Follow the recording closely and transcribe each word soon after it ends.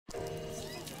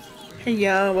Hey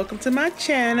y'all, welcome to my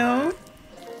channel.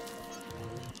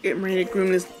 Getting ready to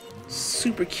groom this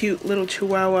super cute little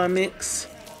chihuahua mix.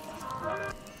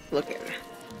 Look at her.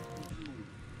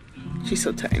 She's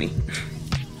so tiny.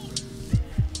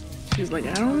 She's like,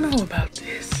 I don't know about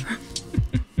this.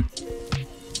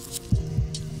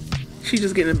 She's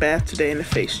just getting a bath today in the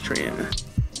face trim.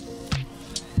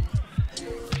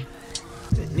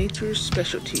 Nature's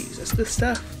Specialties. That's good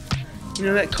stuff. You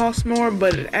know, that costs more,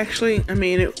 but it actually, I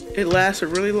mean, it lasts a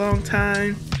really long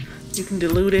time. You can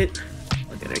dilute it.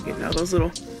 Look at her getting all those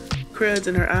little cruds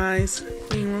in her eyes.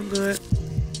 Clean real good.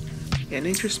 Yeah,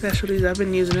 Nature's Specialties. I've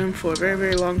been using them for a very,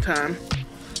 very long time.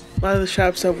 A lot of the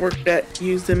shops I've worked at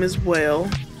use them as well.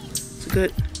 It's a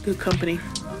good company.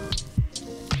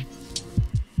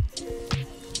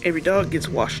 Every dog gets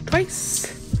washed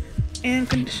twice and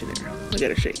conditioner. Look at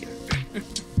her shaking.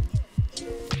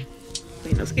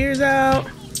 Clean those ears out.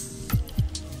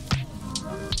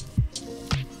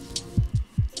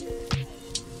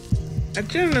 I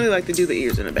generally like to do the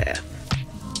ears in a bath.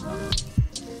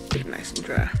 Get it nice and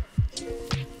dry.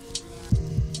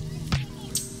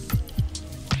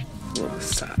 A little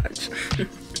massage.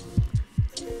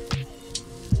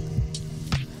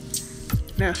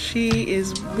 Now she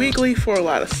is wiggly for a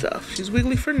lot of stuff. She's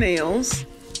wiggly for nails.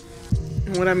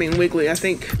 And what I mean wiggly, I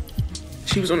think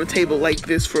she was on the table like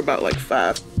this for about like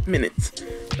 5 minutes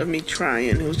of me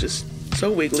trying. It was just so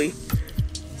wiggly.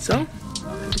 So,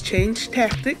 I had to change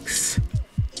tactics.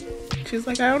 She's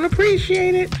like, I don't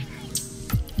appreciate it.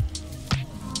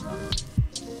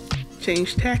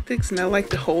 Change tactics, and I like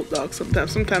to hold dogs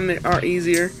sometimes. Sometimes they are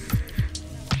easier.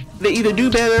 They either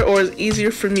do better or it's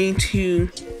easier for me to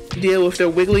deal with their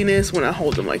wiggliness when I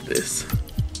hold them like this.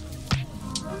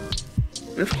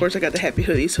 And of course I got the happy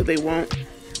hoodie so they won't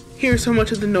hear so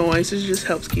much of the noise. It just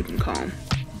helps keep them calm.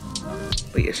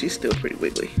 But yeah, she's still pretty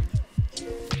wiggly.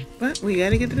 But we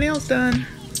gotta get the nails done.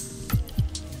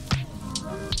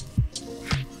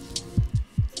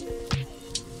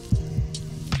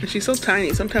 And she's so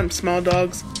tiny. Sometimes small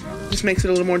dogs just makes it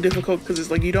a little more difficult because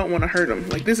it's like you don't want to hurt them.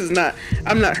 Like this is not,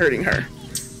 I'm not hurting her.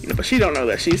 You know, but she don't know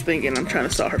that. She's thinking I'm trying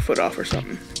to saw her foot off or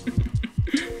something.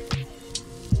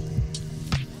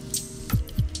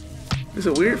 It's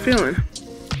a weird feeling.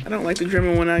 I don't like the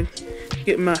Dremel when I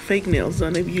get my fake nails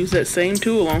done. They use that same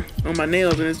tool on my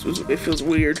nails and it feels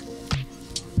weird.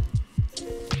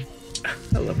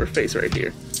 I love her face right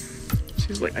here.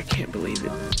 She's like, I can't believe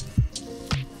it.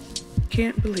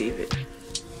 Can't believe it.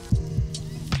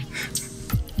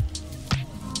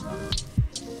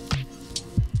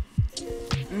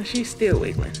 And she's still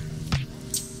wiggling.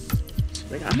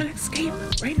 She's like, I'm gonna escape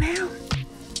right now.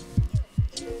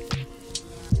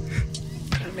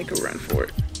 Trying to make a run for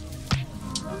it.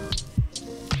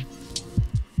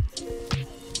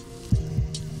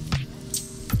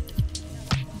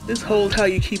 This hold, how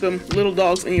you keep them, little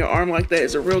dogs in your arm like that,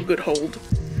 is a real good hold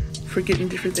for getting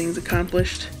different things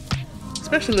accomplished.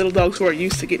 Especially little dogs who are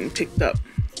used to getting picked up.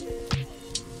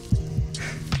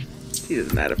 She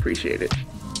does not appreciate it.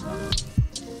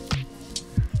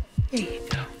 There you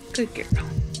go. Good girl.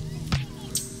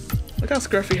 Look how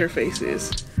scruffy her face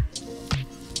is.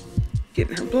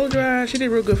 Getting her blow dry. She did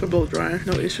real good for blow drying.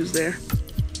 No issues there.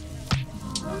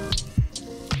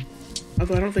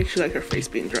 Although I don't think she liked her face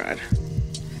being dried.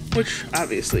 Which,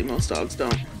 obviously, most dogs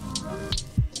don't.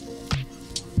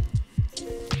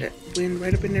 That wind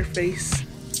right up in their face.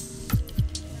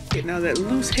 Getting all that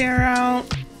loose hair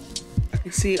out. I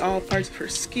can see all parts of her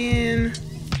skin.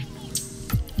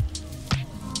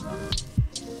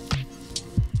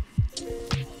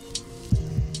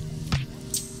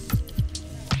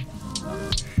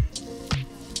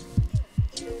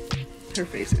 Her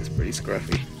face is pretty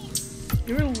scruffy.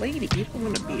 You're a lady, you don't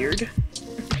want a beard.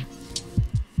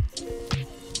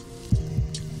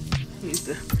 I used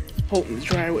to hold and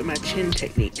dry with my chin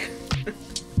technique.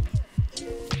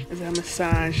 As I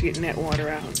massage, getting that water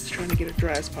out, just trying to get it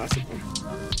dry as possible.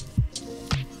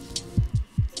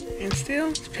 And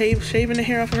still, shaving the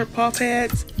hair off of her paw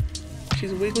pads.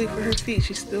 She's wiggly for her feet.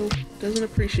 She still doesn't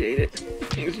appreciate it.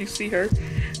 As you see her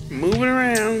moving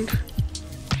around.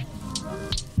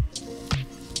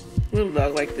 Little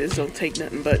dog like this don't take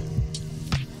nothing but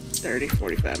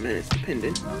 30-45 minutes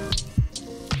depending.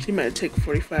 She might take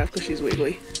 45 because she's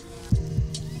wiggly.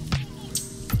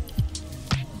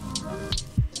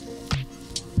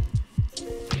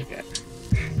 Look at her.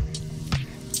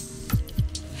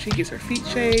 She gets her feet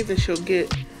shaved and she's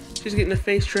getting the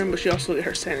face trim, but she also get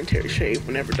her sanitary shave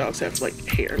whenever dogs have like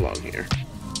hair, long hair.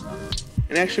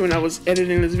 And actually when I was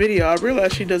editing this video I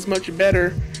realized she does much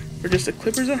better for just the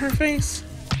clippers on her face.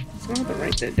 So I have to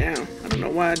write that down. I don't know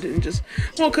why I didn't just,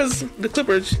 well, because the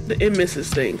clippers, it misses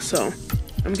things. So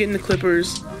I'm getting the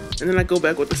clippers, and then I go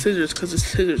back with the scissors because the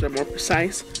scissors are more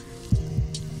precise.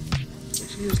 And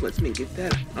she just lets me get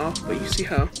that off, but you see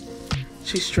how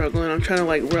she's struggling. I'm trying to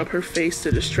like rub her face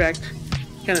to distract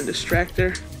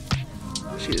her.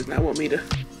 She does not want me to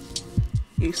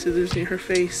use scissors in her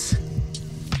face.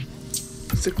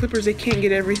 Because the clippers, they can't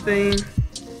get everything.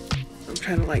 I'm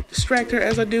trying to like distract her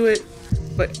as I do it.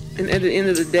 But at the end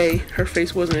of the day, her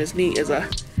face wasn't as neat as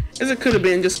it could have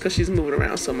been just because she's moving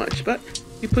around so much. But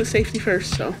we put safety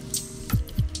first, so.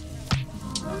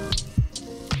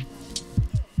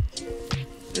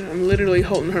 And I'm literally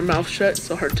holding her mouth shut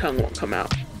so her tongue won't come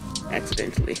out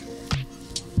accidentally.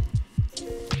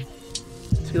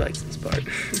 She likes this part.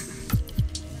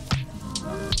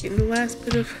 Getting the last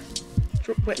bit of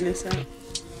wetness out.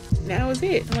 Now is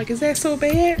it. I'm like, is that so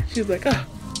bad? She's like, oh,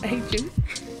 I hate you.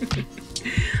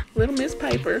 Little Miss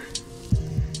Piper.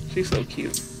 She's so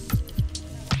cute.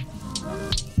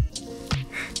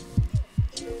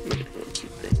 Look at the little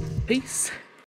cute thing. Peace.